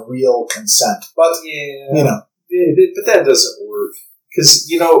you have real consent. But, but that doesn't work. Because,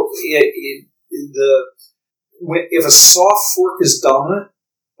 if a soft fork is dominant,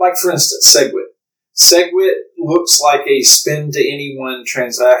 like for instance, SegWit. SegWit looks like a spend to anyone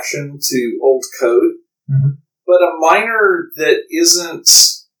transaction to old code, but a miner that isn't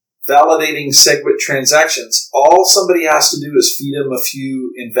validating SegWit transactions, all somebody has to do is feed him a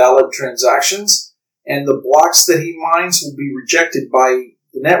few invalid transactions, and the blocks that he mines will be rejected by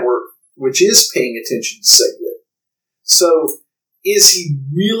the network, which is paying attention to SegWit. So, is he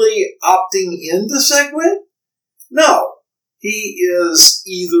really opting into SegWit? No. He is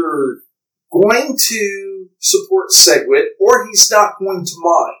either going to support SegWit or he's not going to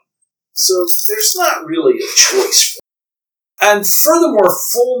mine. So there's not really a choice. And furthermore,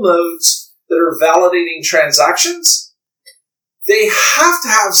 full nodes that are validating transactions, they have to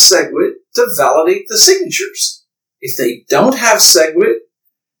have SegWit to validate the signatures. If they don't have SegWit,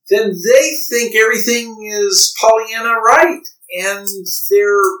 then they think everything is Pollyanna right, and they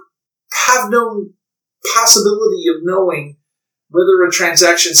have no possibility of knowing whether a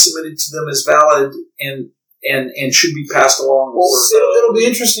transaction submitted to them is valid and should be passed along. Well, it'll be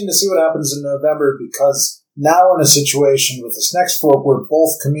interesting to see what happens in November, because now we're in a situation with this next fork where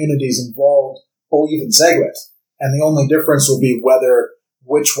both communities involved believe in SegWit, and the only difference will be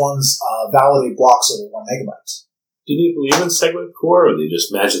which ones validate blocks over 1 megabyte. Do they believe in SegWit Core, or they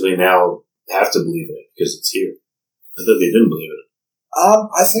just magically now have to believe in it because it's here? I thought they didn't believe in it.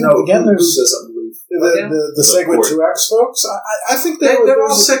 I think, again, who doesn't believe? The Segwit 2X folks. I think they're all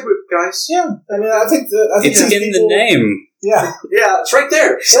Segwit guys. Yeah, I mean, I think it's in the name. Yeah, it's right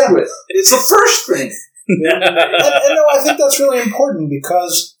there. Segwit. It's the first thing. and no, I think that's really important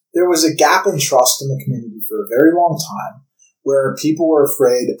because there was a gap in trust in the community for a very long time, where people were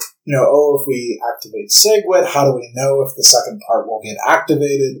afraid, if we activate Segwit, how do we know if the second part will get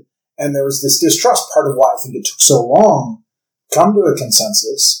activated? And there was this distrust, part of why I think it took so long to come to a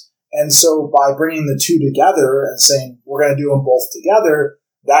consensus. And so by bringing the two together and saying, we're going to do them both together,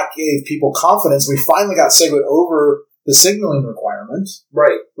 that gave people confidence. We finally got Segwit over the signaling requirement.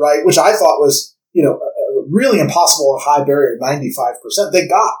 Right, which I thought was, really impossible at high barrier, 95%. They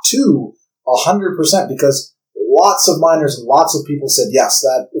got to 100% because lots of miners and lots of people said, yes,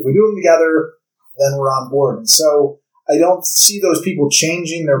 that if we do them together, then we're on board. And so I don't see those people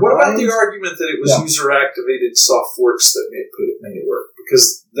changing their What minds. about the argument that it was user-activated soft forks that made it work?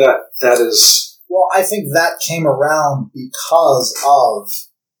 Because that is... Well, I think that came around because of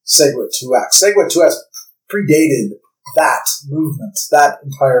Segwit 2X. Segwit 2X predated that movement, that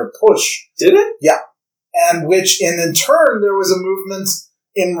entire push. Did it? Yeah. And which, in turn, there was a movement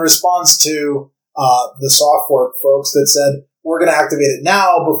in response to the soft fork folks that said, we're going to activate it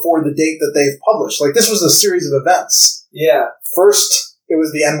now before the date that they've published. Like, this was a series of events. Yeah. First, it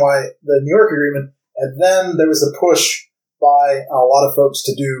was the New York agreement, and then there was the push by a lot of folks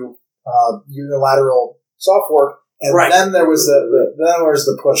to do unilateral soft fork, and then there was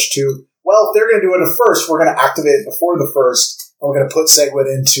the push to, well, if they're going to do it at first, we're going to activate it before the first, and we're going to put Segwit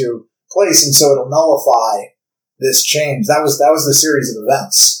into place, and so it'll nullify this change. That was the series of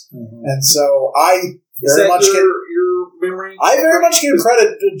events. Mm-hmm. And so I very much your memory? I very much give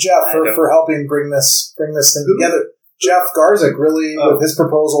credit to Jeff for helping bring this thing together. Jeff Garzik really, with his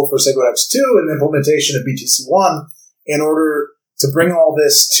proposal for Segwit X2 and the implementation of BTC1, in order to bring all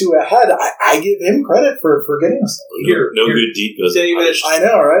this to a head, I give him credit for getting us there. No good deed goes David, I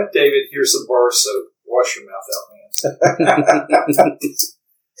know, right? David, here's some bar soap. Wash your mouth out, man.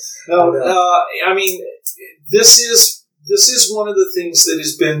 I mean, this is one of the things that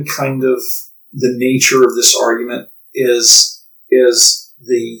has been kind of the nature of this argument is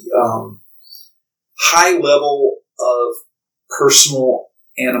the high level of personal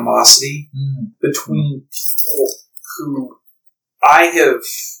animosity between people who I have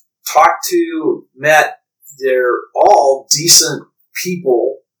talked to, met. They're all decent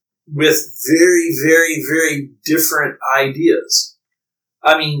people with very, very, very different ideas.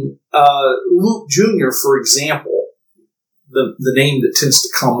 I mean, Luke Jr., for example, the name that tends to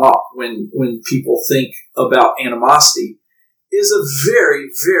come up when people think about animosity, is a very,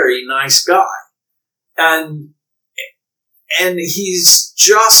 very nice guy. And he's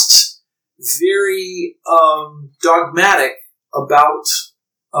just very dogmatic about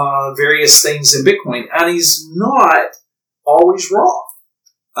various things in Bitcoin. And he's not always wrong.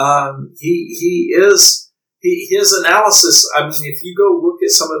 His analysis, I mean, if you go look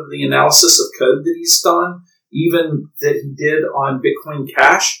at some of the analysis of code that he's done, even that he did on Bitcoin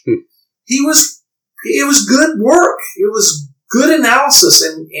Cash, it was good work. It was good analysis,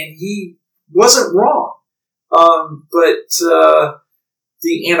 and he wasn't wrong. But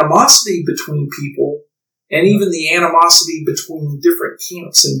the animosity between people, and even the animosity between different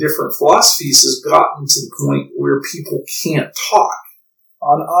camps and different philosophies, has gotten to the point where people can't talk.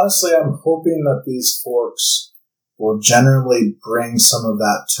 Honestly, I'm hoping that these forks will generally bring some of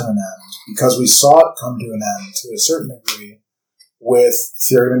that to an end, because we saw it come to an end to a certain degree with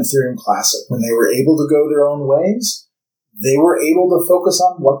Ethereum and Ethereum Classic. When they were able to go their own ways, they were able to focus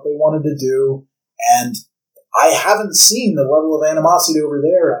on what they wanted to do, and I haven't seen the level of animosity over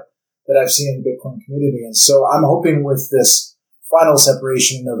there that I've seen in the Bitcoin community. And so I'm hoping with this final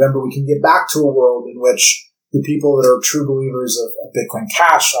separation in November, we can get back to a world in which the people that are true believers of Bitcoin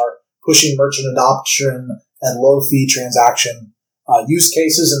Cash are pushing merchant adoption and low-fee transaction use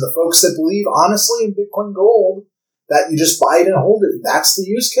cases, and the folks that believe honestly in Bitcoin Gold, that you just buy it and hold it, that's the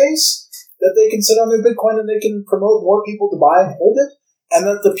use case, that they can sit on their Bitcoin and they can promote more people to buy and hold it, and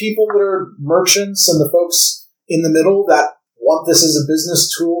that the people that are merchants and the folks in the middle that want this as a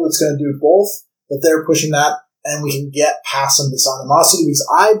business tool that's going to do both, that they're pushing that, and we can get past some of this animosity, because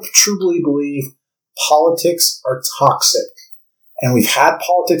I truly believe politics are toxic. And we've had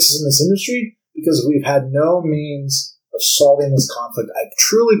politics in this industry because we've had no means of solving this conflict. I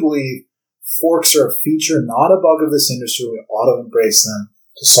truly believe forks are a feature, not a bug of this industry. We ought to embrace them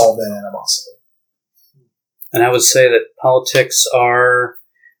to solve that animosity. And I would say that politics are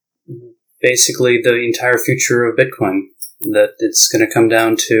basically the entire future of Bitcoin. That it's going to come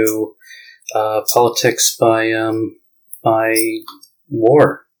down to politics by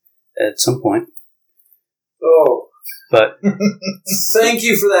war at some point. Oh. But Thank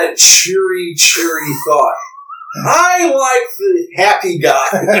you for that cheery thought. I like the happy guy.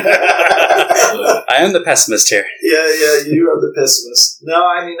 I am the pessimist here. Yeah, you are the pessimist. No,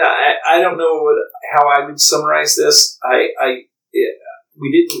 I mean, I don't know how I would summarize this. We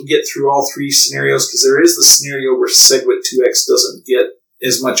didn't get through all three scenarios because there is the scenario where SegWit 2x doesn't get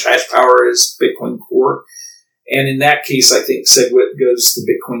as much hash power as Bitcoin Core. And in that case, I think SegWit goes the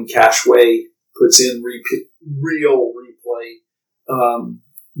Bitcoin Cash way, puts in real replay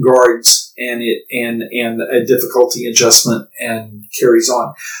guards and a difficulty adjustment and carries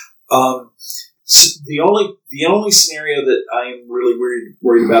on. So the only scenario that I am really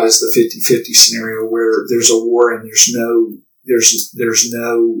worried about is the 50-50 scenario where there's a war and there's no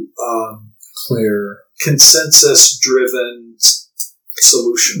Clear consensus driven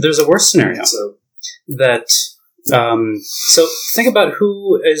solution. There's a worse scenario. So That so think about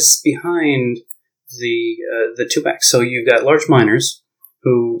who is behind the 2x. So you've got large miners,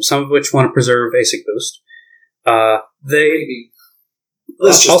 who some of which want to preserve ASIC boost. They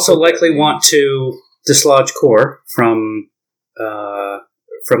also likely want to dislodge core from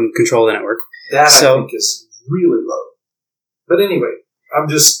control of the network. That I think is really low. But anyway, I'm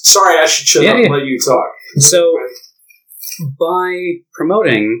just sorry. I should shut up and let you talk. So by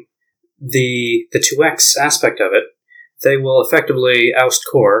promoting the 2x aspect of it, they will effectively oust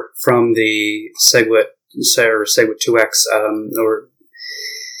core from the SegWit 2x or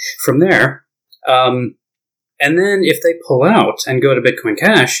from there. And then if they pull out and go to Bitcoin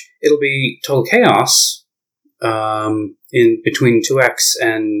Cash, it'll be total chaos in between 2x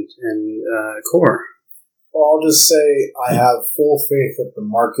and core. Well, I'll just say I have full faith that the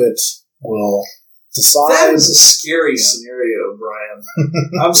market will decide. That is a scary scenario, Brian.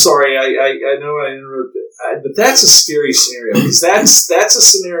 I'm sorry, I know I interrupted, but that's a scary scenario because that's a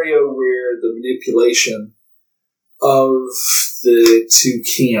scenario where the manipulation of the two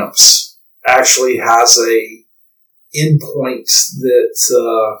camps actually has a endpoint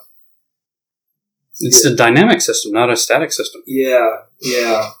that it's a dynamic system, not a static system. Yeah.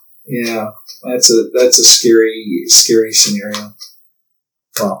 That's a scary scenario.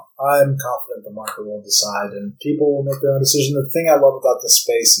 Well, I'm confident the market will decide and people will make their own decision. The thing I love about this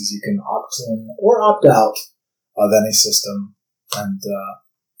space is you can opt in or opt out of any system. And,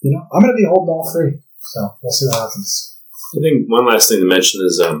 I'm going to be holding all three. So we'll see what happens. I think one last thing to mention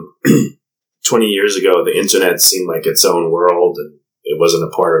is 20 years ago, the internet seemed like its own world and it wasn't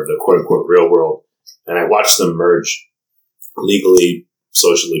a part of the quote-unquote real world. And I watched them merge legally,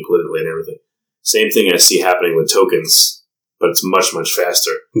 socially, politically, and everything. Same thing I see happening with tokens, but it's much, much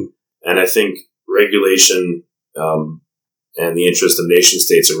faster. And I think regulation and the interest of nation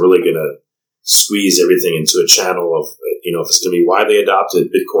states are really going to squeeze everything into a channel of, if it's going to be widely adopted,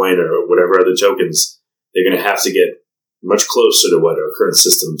 Bitcoin or whatever other tokens, they're going to have to get much closer to what our current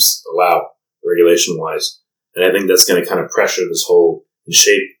systems allow regulation-wise. And I think that's going to kind of pressure this whole and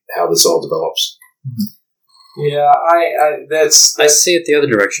shape how this all develops. Yeah, I see it the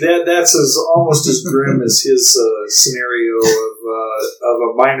other direction. That's almost as grim as his scenario of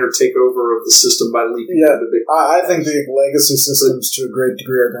a minor takeover of the system by leaping into Bitcoin. I think the legacy systems to a great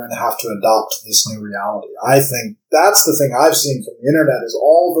degree are going to have to adopt this new reality. I think that's the thing I've seen from the internet is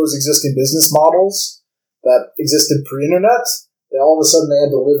all those existing business models that existed pre-internet, they all of a sudden they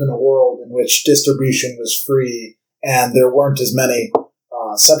had to live in a world in which distribution was free and there weren't as many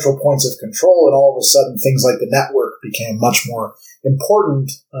central points of control, and all of a sudden things like the network became much more important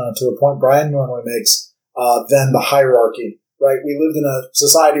to a point Brian normally makes than the hierarchy, right? We lived in a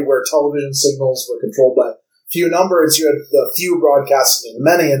society where television signals were controlled by few numbers. You had the few broadcasting to the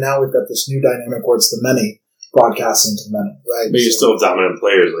many, and now we've got this new dynamic where it's the many broadcasting to the many, right? But you still have dominant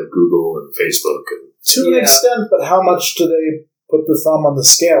players like Google and Facebook. To an extent, but how much do they put the thumb on the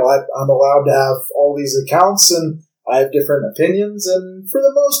scale? I'm allowed to have all these accounts, and I have different opinions, and for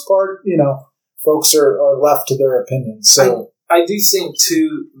the most part, folks are left to their opinions. So I do think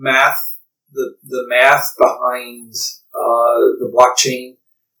too, the math behind the blockchain,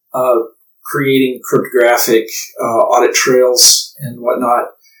 creating cryptographic audit trails and whatnot,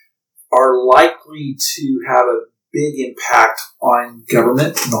 are likely to have a big impact on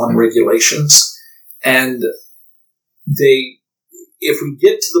government and on regulations. And if we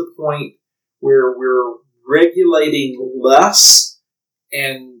get to the point where we're regulating less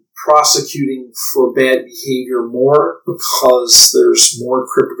and prosecuting for bad behavior more because there's more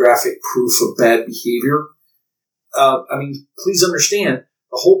cryptographic proof of bad behavior. Please understand,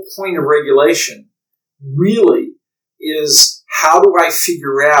 the whole point of regulation really is how do I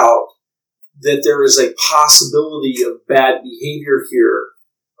figure out that there is a possibility of bad behavior here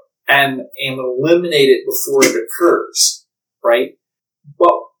and eliminate it before it occurs, right?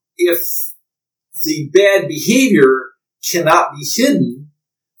 But if the bad behavior cannot be hidden,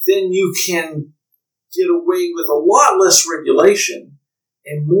 then you can get away with a lot less regulation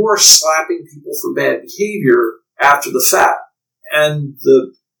and more slapping people for bad behavior after the fact. And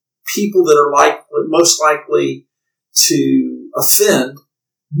the people that are most likely to offend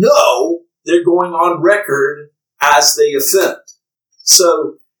know they're going on record as they offend.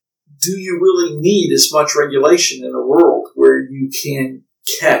 So do you really need as much regulation in a world where you can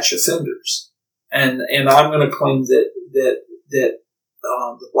catch offenders? And I'm going to claim that the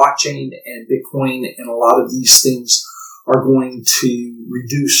blockchain and Bitcoin and a lot of these things are going to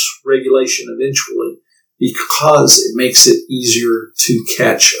reduce regulation eventually because it makes it easier to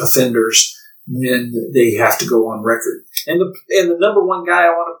catch offenders when they have to go on record. And the number one guy I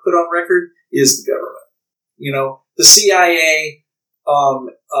want to put on record is the government. You know, the CIA,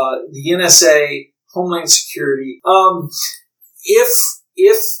 the NSA, Homeland Security. If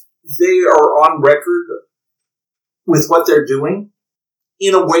they are on record with what they're doing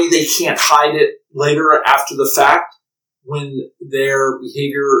in a way they can't hide it later after the fact when their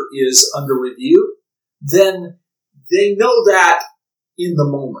behavior is under review, then they know that in the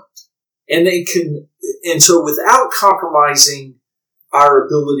moment. And so without compromising our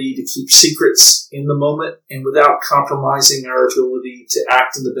ability to keep secrets in the moment and without compromising our ability to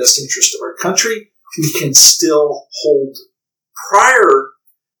act in the best interest of our country, we can still hold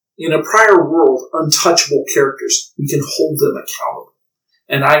in a prior world, untouchable characters. We can hold them accountable.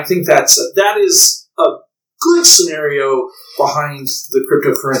 And I think that is a good scenario behind the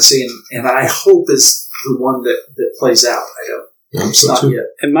cryptocurrency, and I hope is the one that plays out. It's not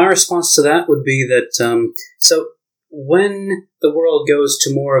yet. And my response to that would be that, so when the world goes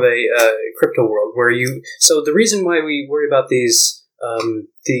to more of a crypto world, so the reason why we worry about these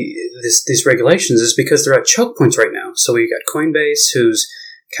regulations is because they're at choke points right now. So we've got Coinbase, who's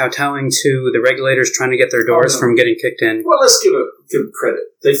kowtowing to the regulators trying to get their doors from getting kicked in. Well, let's give them credit.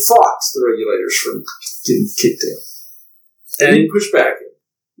 They fought the regulators from getting kicked in. They didn't push back.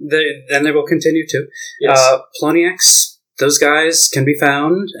 And they will continue to. Yes. Poloniex, those guys can be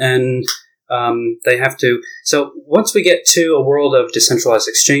found, and they have to. So once we get to a world of decentralized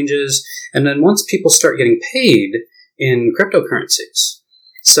exchanges, and then once people start getting paid in cryptocurrencies.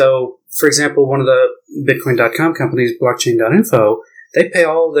 So, for example, one of the Bitcoin.com companies, Blockchain.info, they pay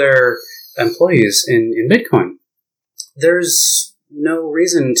all their employees in Bitcoin. There's no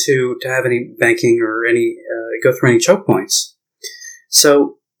reason to have any banking or any go through any choke points.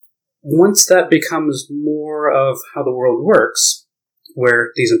 So once that becomes more of how the world works,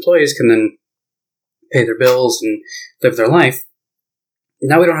 where these employees can then pay their bills and live their life,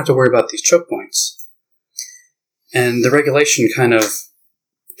 now we don't have to worry about these choke points. And the regulation kind of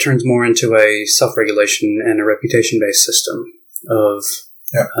turns more into a self-regulation and a reputation-based system of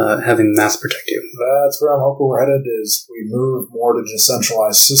having mass protect you. That's where I'm hoping we're headed, is we move more to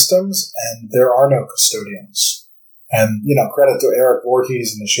decentralized systems, and there are no custodians. And, credit to Eric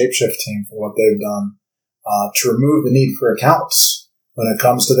Voorhees and the Shapeshift team for what they've done to remove the need for accounts when it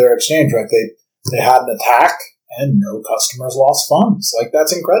comes to their exchange, right? They had an attack and no customers lost funds. Like,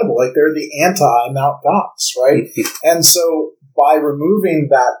 that's incredible. Like, they're the anti-Mt. Gox, right? And so by removing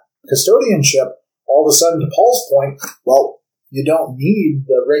that custodianship, all of a sudden, to Paul's point, well, you don't need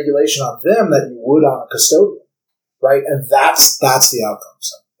the regulation on them that you would on a custodian, right? And that's the outcome.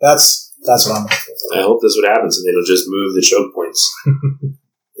 So that's what I'm hoping for. I hope that's what happens, and it'll just move the choke points in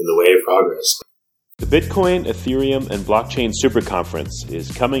the way of progress. The Bitcoin, Ethereum, and Blockchain Super Conference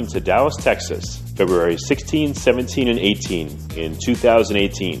is coming to Dallas, Texas, February 16, 17, and 18 in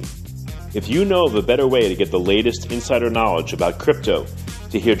 2018. If you know of a better way to get the latest insider knowledge about crypto,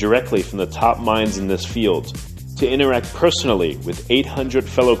 to hear directly from the top minds in this field, to interact personally with 800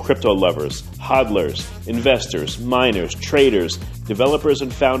 fellow crypto lovers, hodlers, investors, miners, traders, developers,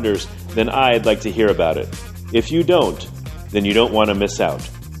 and founders, then I'd like to hear about it. If you don't, then you don't want to miss out.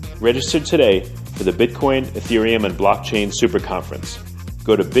 Register today for the Bitcoin, Ethereum, and Blockchain Super Conference.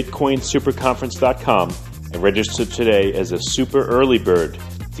 Go to bitcoinsuperconference.com and register today as a super early bird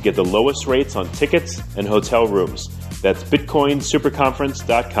to get the lowest rates on tickets and hotel rooms. That's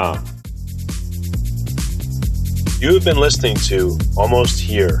bitcoinsuperconference.com. You have been listening to Almost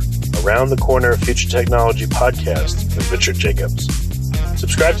Here, Around the Corner Future Technology podcast with Richard Jacobs.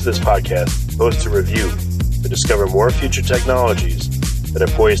 Subscribe to this podcast, post a review to discover more future technologies that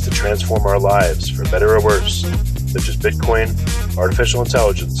are poised to transform our lives for better or worse, such as Bitcoin, artificial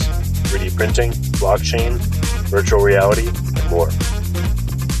intelligence, 3D printing, blockchain, virtual reality, and more.